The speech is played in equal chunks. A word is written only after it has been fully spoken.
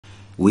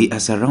We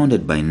are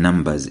surrounded by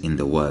numbers in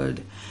the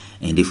world,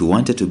 and if we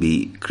wanted to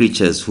be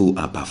creatures who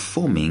are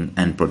performing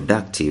and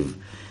productive,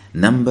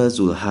 numbers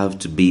will have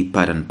to be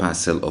part and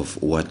parcel of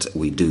what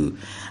we do.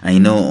 I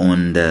know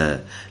on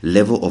the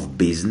level of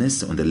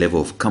business, on the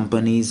level of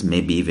companies,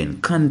 maybe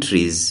even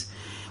countries,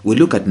 we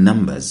look at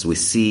numbers. We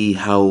see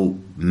how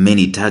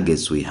many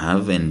targets we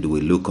have, and we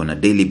look on a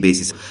daily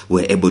basis.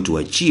 We're able to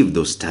achieve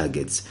those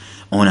targets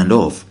on and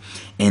off.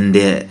 And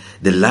the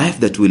life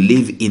that we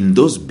live in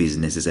those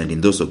businesses and in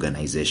those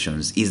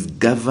organizations is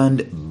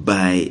governed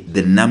by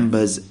the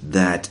numbers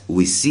that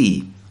we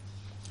see.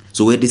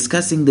 So we're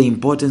discussing the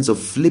importance of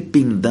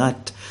flipping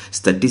that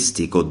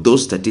statistic or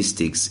those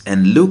statistics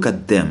and look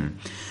at them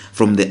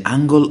from the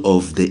angle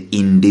of the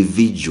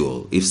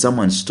individual. If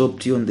someone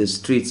stopped you on the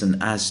streets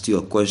and asked you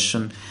a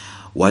question,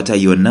 what are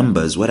your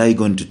numbers? What are you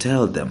going to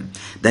tell them?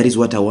 That is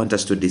what I want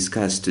us to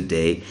discuss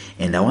today.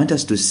 And I want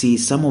us to see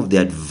some of the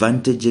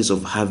advantages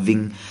of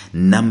having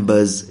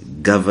numbers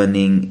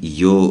governing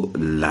your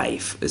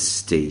life.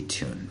 Stay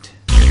tuned.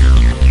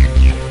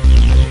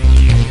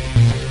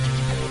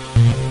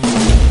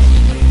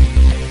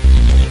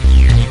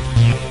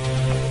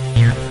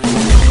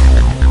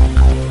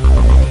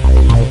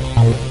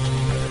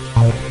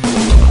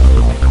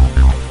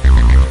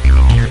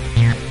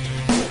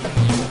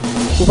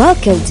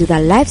 Welcome to the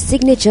Life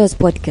Signatures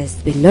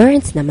podcast with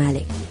Lawrence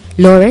Namale.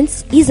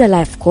 Lawrence is a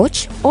life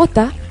coach,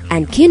 author,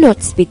 and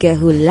keynote speaker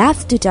who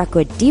loves to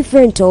tackle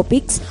different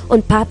topics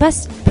on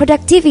purpose,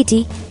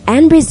 productivity,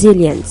 and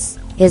resilience.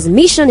 His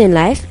mission in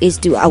life is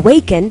to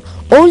awaken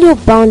all your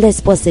boundless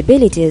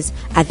possibilities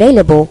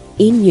available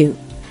in you.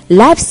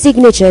 Life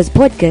Signatures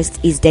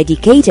podcast is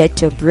dedicated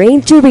to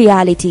bring to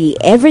reality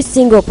every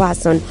single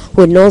person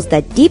who knows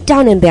that deep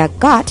down in their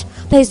gut,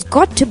 there's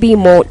got to be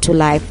more to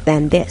life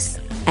than this.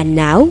 And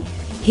now,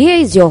 here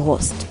is your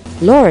host,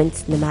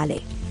 Lawrence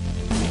Namale.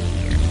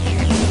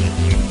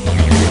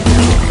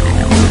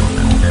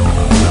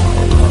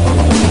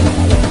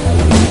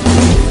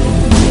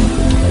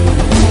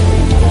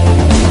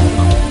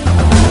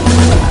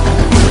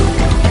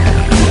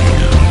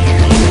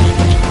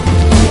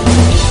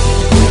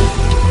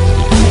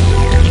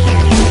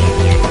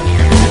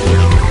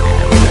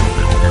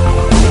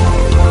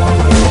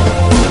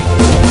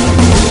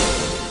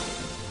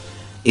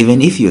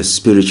 Even if you're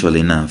spiritual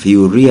enough,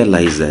 you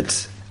realize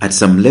that at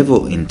some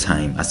level in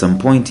time, at some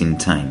point in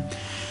time,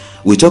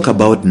 we talk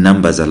about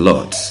numbers a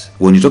lot.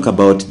 When you talk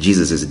about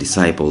Jesus'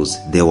 disciples,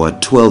 there were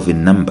 12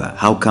 in number.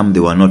 How come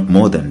there were not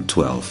more than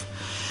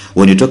 12?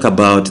 When you talk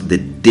about the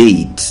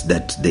date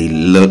that they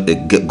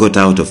got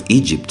out of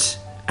Egypt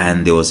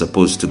and they were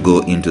supposed to go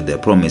into their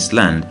promised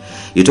land,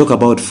 you talk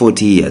about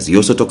 40 years. You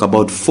also talk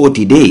about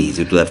 40 days.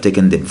 It would have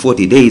taken them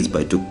 40 days,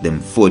 but it took them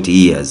 40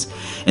 years,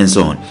 and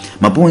so on.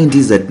 My point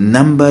is that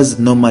numbers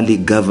normally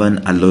govern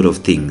a lot of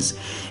things,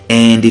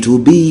 and it will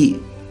be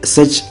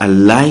such a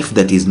life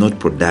that is not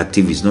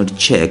productive, is not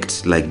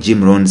checked, like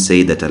Jim Rohn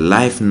said, that a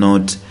life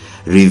not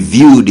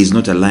reviewed is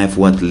not a life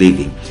worth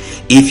living,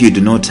 if you do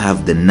not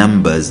have the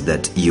numbers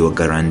that you are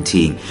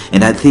guaranteeing.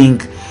 And I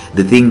think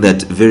the thing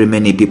that very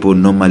many people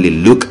normally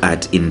look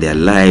at in their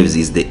lives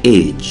is the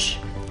age,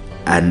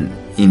 and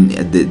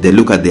they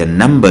look at their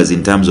numbers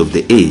in terms of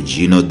the age.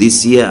 You know,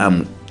 this year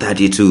I'm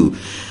 32,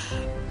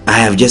 I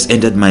have just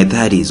entered my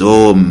 30s,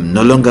 or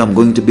no longer I'm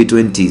going to be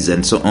 20s,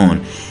 and so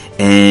on.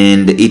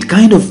 And it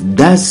kind of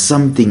does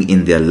something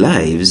in their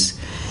lives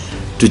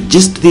to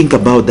just think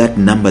about that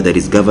number that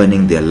is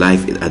governing their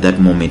life at that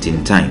moment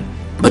in time.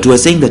 But we're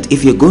saying that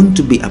if you're going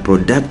to be a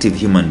productive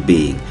human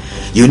being,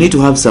 you need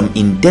to have some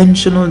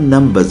intentional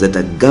numbers that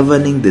are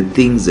governing the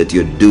things that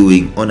you're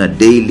doing on a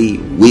daily,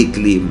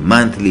 weekly,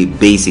 monthly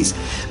basis.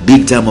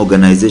 Big time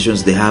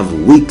organizations, they have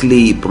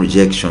weekly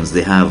projections,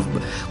 they have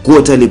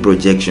quarterly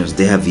projections,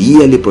 they have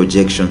yearly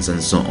projections,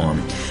 and so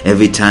on.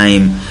 Every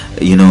time,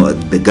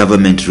 the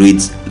government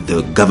reads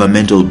the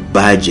governmental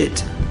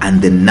budget,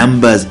 and the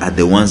numbers are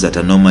the ones that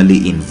are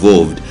normally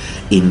involved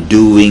in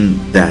doing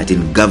that,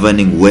 in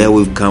governing where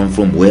we've come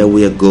from, where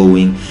we are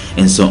going,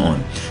 and so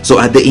on. So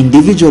at the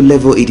individual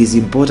level, it is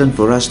important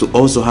for us to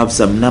also have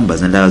some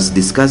numbers, and I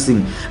discussed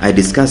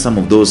some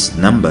of those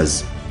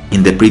numbers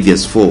in the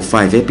previous 4 or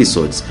 5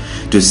 episodes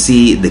to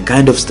see the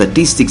kind of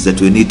statistics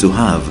that we need to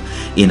have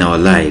in our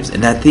lives.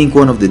 And I think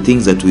one of the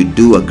things that we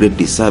do a great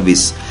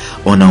disservice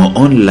on our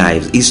own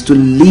lives is to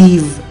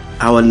live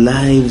our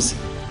lives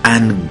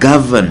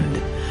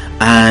ungoverned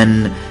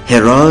and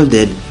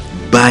heralded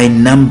by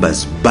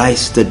numbers, by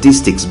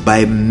statistics,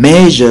 by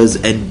measures,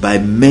 and by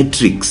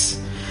metrics.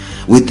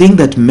 We think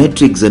that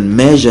metrics and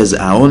measures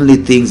are only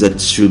things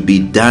that should be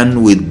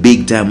done with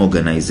big time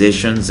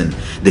organizations and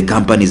the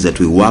companies that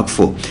we work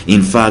for.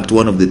 In fact,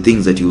 one of the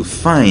things that you'll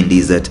find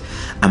is that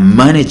a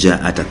manager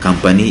at a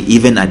company,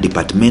 even a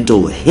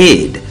departmental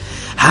head,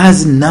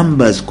 has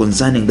numbers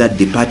concerning that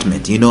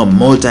department. A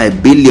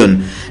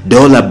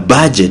multi-billion-dollar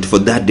budget for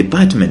that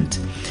department.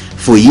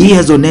 For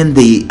years on end,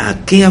 they are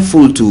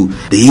careful to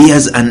the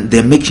years, and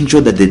they're making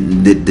sure that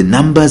the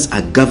numbers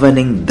are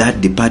governing that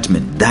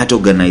department, that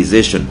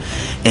organization.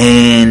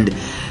 And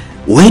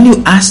When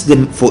you ask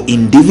them for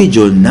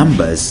individual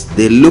numbers,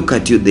 they look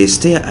at you, they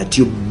stare at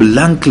you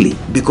blankly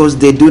because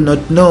they do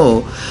not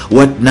know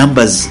what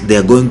numbers they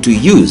are going to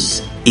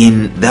use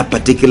in that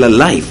particular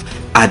life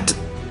at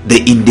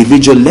the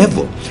individual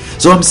level.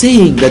 So I'm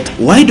saying that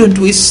why don't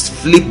we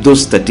flip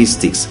those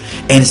statistics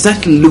and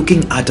start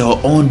looking at our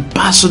own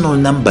personal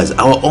numbers,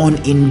 our own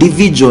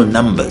individual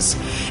numbers,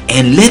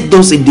 and let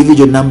those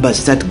individual numbers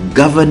start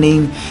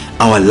governing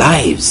our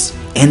lives.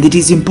 And it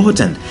is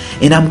important.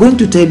 And I'm going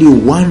to tell you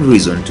one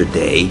reason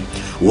today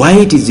why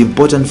it is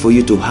important for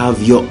you to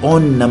have your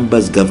own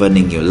numbers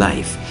governing your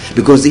life.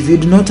 Because if you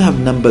do not have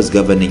numbers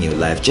governing your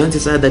life,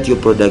 chances are that your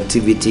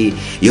productivity,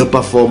 your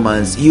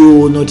performance, you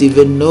will not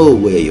even know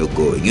where you're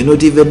going. You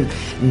not even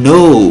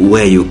know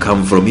where you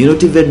come from. You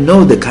not even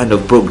know the kind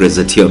of progress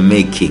that you're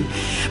making.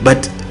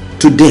 But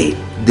today,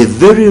 the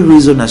very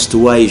reason as to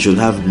why you should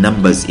have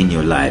numbers in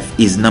your life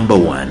is, number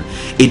one,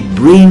 it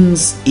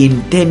brings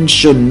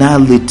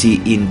intentionality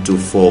into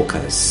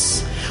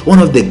focus. One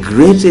of the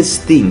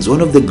greatest things,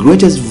 one of the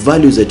greatest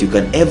values that you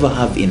can ever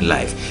have in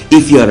life,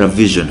 if you are a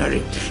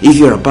visionary, if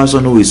you're a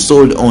person who is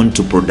sold on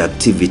to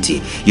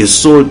productivity, you're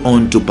sold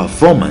on to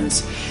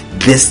performance,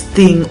 this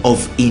thing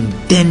of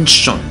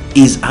intention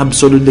is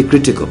absolutely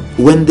critical.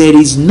 When there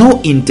is no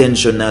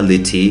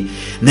intentionality,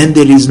 then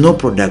there is no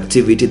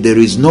productivity, there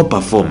is no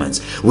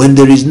performance. When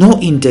there is no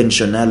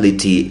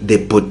intentionality,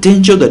 the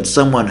potential that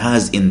someone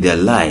has in their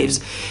lives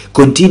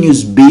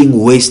continues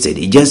being wasted.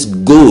 It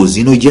just goes,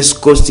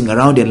 just coasting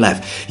around in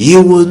life.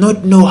 You will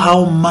not know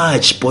how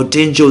much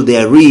potential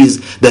there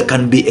is that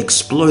can be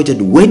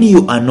exploited when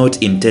you are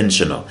not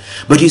intentional.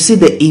 But you see,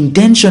 the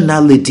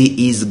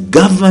intentionality is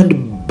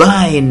governed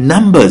by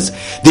numbers.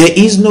 There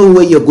is no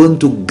way you're going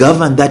to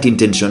govern that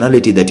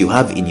intentionality that you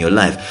have in your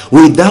life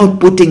without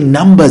putting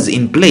numbers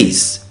in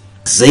place,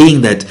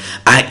 saying that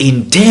I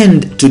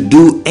intend to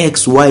do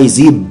X, Y,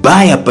 Z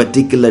by a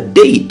particular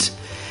date.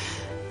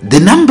 The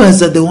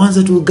numbers are the ones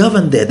that will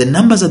govern there. The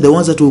numbers are the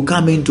ones that will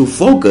come into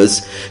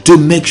focus to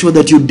make sure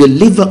that you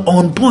deliver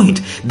on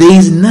point. There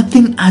is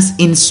nothing as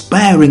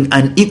inspiring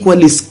and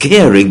equally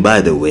scaring,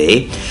 by the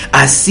way,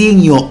 as seeing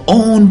your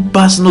own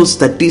personal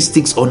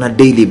statistics on a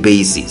daily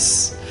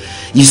basis.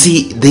 You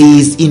see, there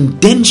is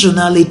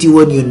intentionality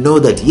when you know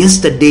that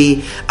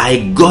yesterday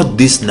I got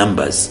these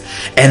numbers,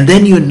 and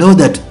then you know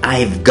that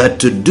I've got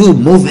to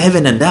move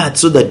heaven and earth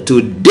so that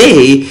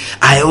today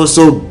I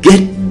also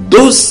get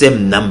those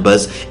same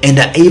numbers, and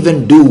I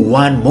even do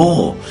one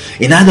more.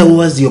 In other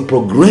words, your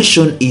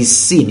progression is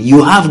seen.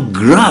 You have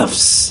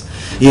graphs.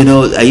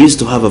 I used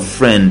to have a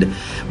friend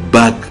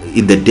back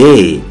in the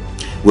day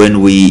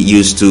when we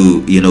used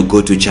to,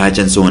 go to church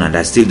and so on, and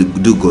I still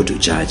do go to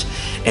church.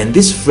 And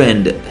this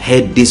friend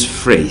had this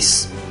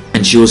phrase,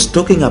 and she was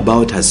talking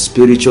about her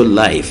spiritual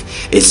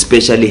life,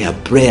 especially her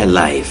prayer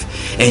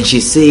life. And she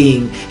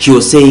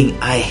was saying,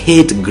 I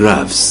hate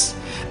graphs.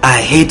 I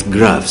hate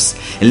graphs.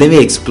 And let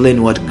me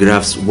explain what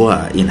graphs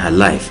were in her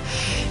life.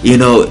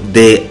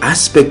 The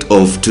aspect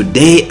of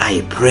today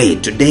I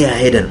prayed, today I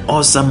had an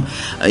awesome,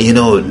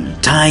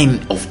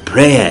 time of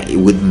prayer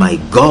with my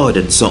God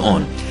and so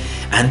on.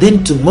 And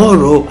then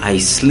tomorrow I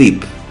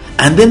sleep.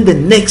 And then the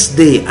next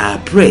day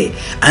I pray.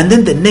 And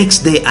then the next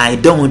day I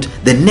don't.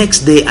 The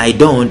next day I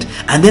don't.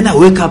 And then I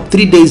wake up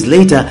 3 days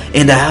later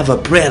and I have a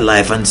prayer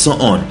life and so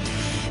on.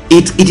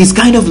 It is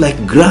kind of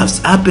like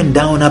graphs, up and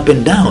down, up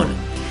and down.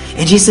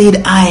 And she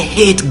said, I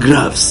hate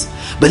graphs.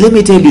 But let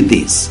me tell you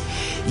this.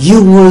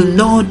 You will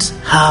not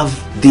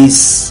have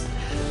this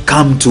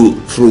come to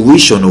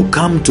fruition or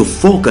come to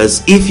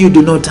focus if you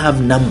do not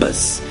have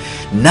numbers.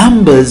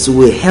 Numbers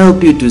will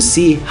help you to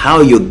see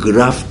how your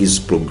graph is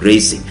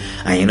progressing.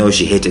 I know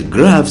she hated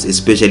graphs,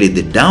 especially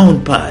the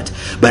down part,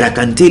 but I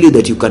can tell you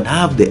that you can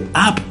have the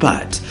up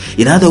part.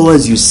 In other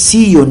words, you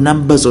see your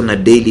numbers on a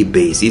daily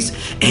basis,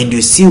 and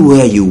you see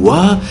where you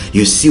are,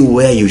 you see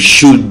where you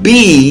should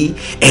be,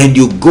 and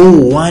you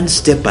go one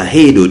step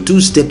ahead or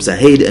 2 steps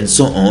ahead and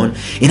so on.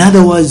 In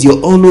other words,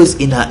 you're always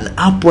in an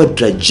upward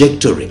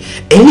trajectory.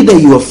 Either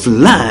you are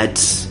flat,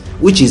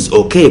 which is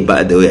okay,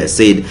 by the way. I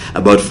said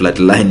about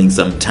flatlining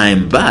some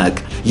time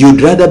back. You'd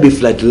rather be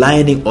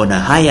flatlining on a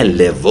higher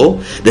level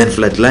than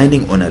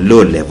flatlining on a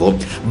low level.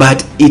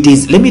 But it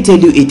is, let me tell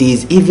you, it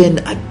is even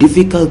a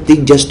difficult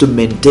thing just to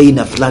maintain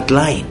a flat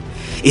line.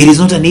 It is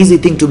not an easy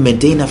thing to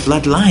maintain a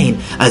flat line,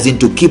 as in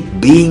to keep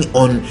being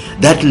on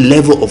that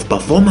level of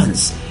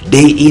performance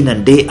day in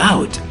and day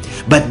out.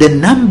 But the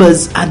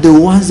numbers are the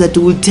ones that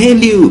will tell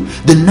you.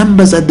 The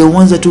numbers are the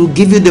ones that will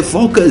give you the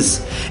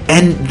focus.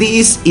 And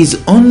this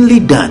is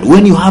only done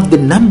when you have the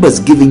numbers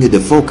giving you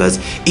the focus.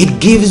 It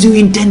gives you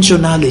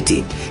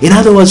intentionality. In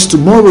other words,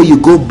 tomorrow you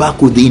go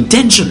back with the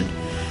intention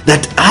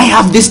that I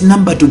have this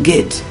number to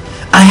get.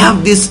 I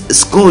have this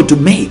score to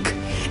make.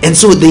 And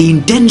so the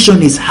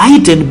intention is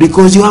heightened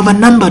because you have a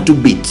number to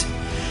beat.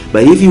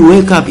 But if you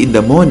wake up in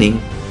the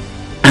morning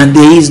and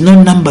there is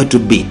no number to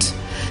beat,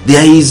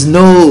 there is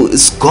no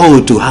score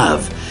to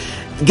have,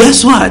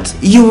 guess what?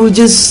 You will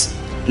just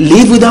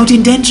live without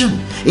intention.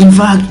 In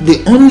fact,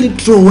 the only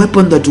true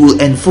weapon that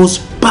will enforce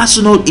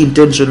personal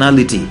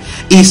intentionality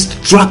is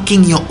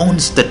tracking your own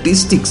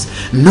statistics,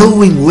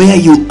 knowing where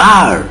you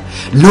are,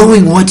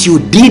 knowing what you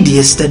did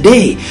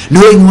yesterday,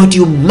 knowing what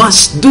you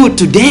must do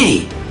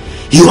today.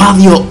 You have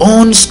your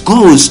own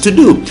scores to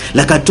do.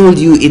 Like I told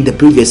you in the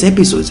previous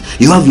episodes,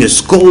 you have your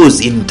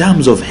scores in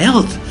terms of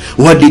health.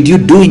 What did you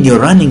do in your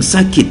running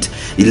circuit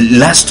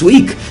last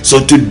week? So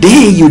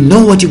today you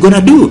know what you're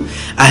gonna do.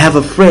 I have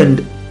a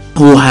friend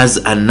who has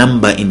a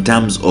number in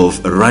terms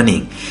of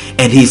running,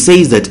 and he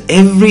says that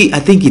I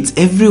think it's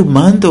every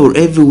month or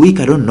every week,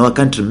 I don't know, I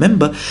can't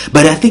remember,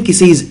 but I think he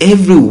says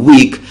every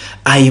week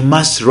I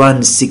must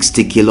run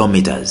 60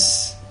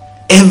 kilometers.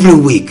 Every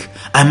week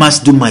I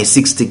must do my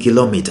 60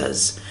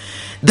 kilometers.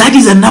 That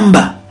is a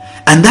number,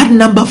 and that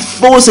number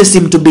forces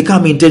him to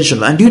become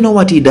intentional. And do you know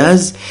what he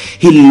does?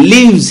 He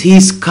leaves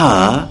his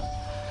car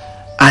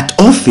at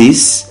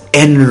office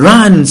and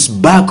runs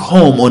back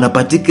home on a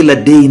particular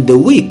day in the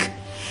week,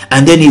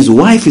 and then his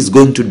wife is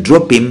going to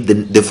drop him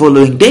the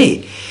following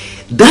day.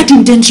 That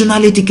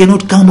intentionality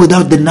cannot come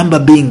without the number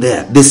being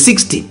there. The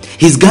 60.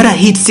 He's got to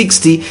hit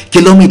 60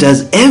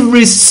 kilometers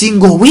every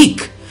single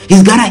week.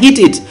 He's got to hit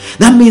it.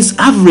 That means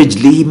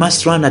averagely he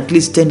must run at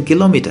least 10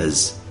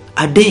 kilometers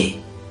a day.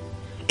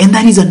 And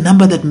that is a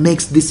number that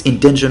makes this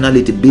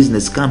intentionality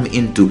business come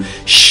into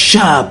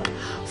sharp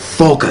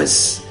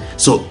focus.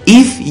 So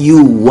if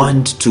you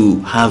want to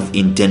have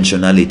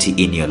intentionality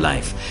in your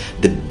life,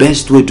 the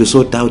best way to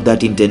sort out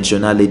that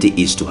intentionality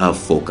is to have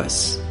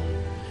focus.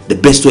 The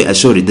best way to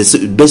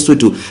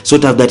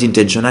sort out that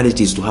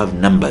intentionality is to have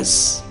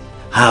numbers.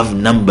 Have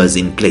numbers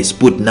in place.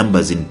 Put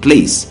numbers in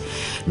place.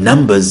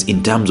 Numbers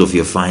in terms of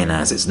your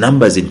finances.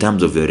 Numbers in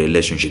terms of your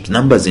relationships.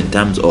 Numbers in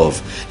terms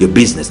of your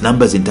business.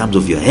 Numbers in terms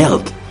of your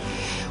health.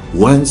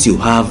 Once you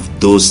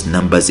have those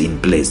numbers in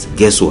place,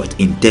 guess what?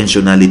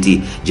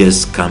 Intentionality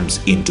just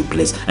comes into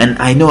place. And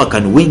I know I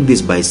can wing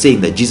this by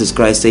saying that Jesus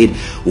Christ said,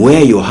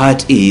 where your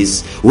heart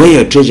is, where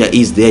your treasure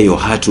is, there your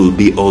heart will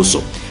be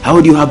also.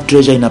 How do you have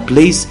treasure in a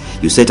place?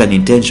 You set an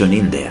intention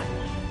in there.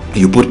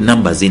 You put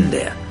numbers in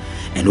there.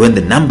 And when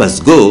the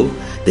numbers go,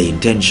 the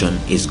intention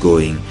is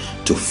going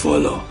to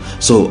follow.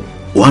 So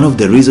one of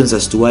the reasons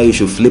as to why you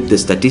should flip the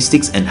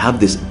statistics and have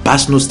these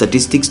personal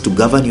statistics to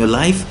govern your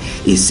life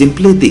is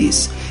simply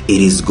this. It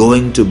is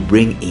going to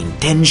bring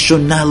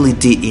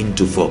intentionality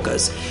into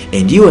focus.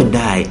 And you and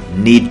I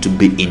need to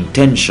be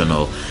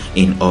intentional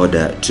in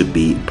order to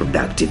be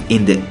productive.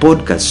 In the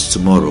podcast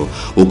tomorrow,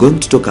 we're going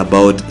to talk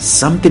about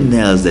something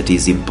else that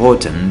is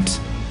important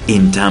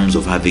in terms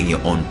of having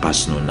your own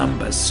personal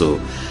numbers.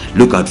 So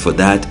look out for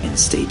that and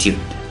stay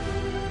tuned.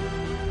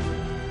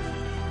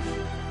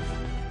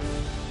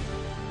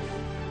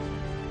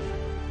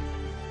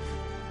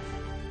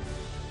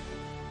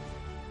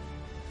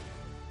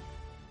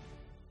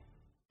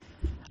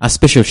 A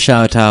special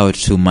shout out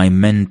to my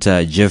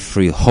mentor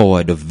Jeffrey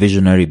Howard of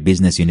Visionary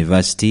Business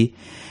University,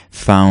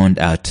 found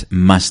at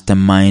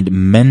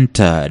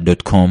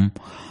mastermindmentor.com,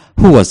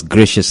 who has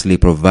graciously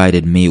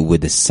provided me with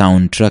the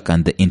soundtrack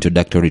and the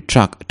introductory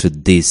track to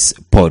this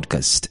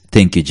podcast.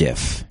 Thank you,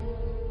 Jeff.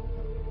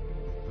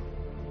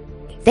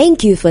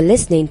 Thank you for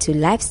listening to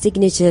Life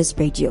Signatures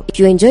Radio. If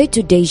you enjoyed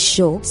today's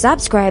show,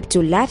 subscribe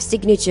to Life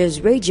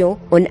Signatures Radio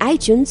on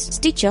iTunes,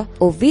 Stitcher,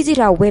 or visit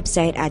our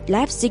website at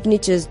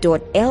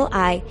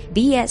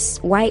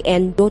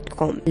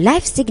lifesignatures.libsyn.com.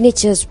 Life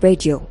Signatures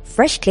Radio,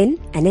 fresh, clean,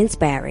 and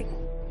inspiring.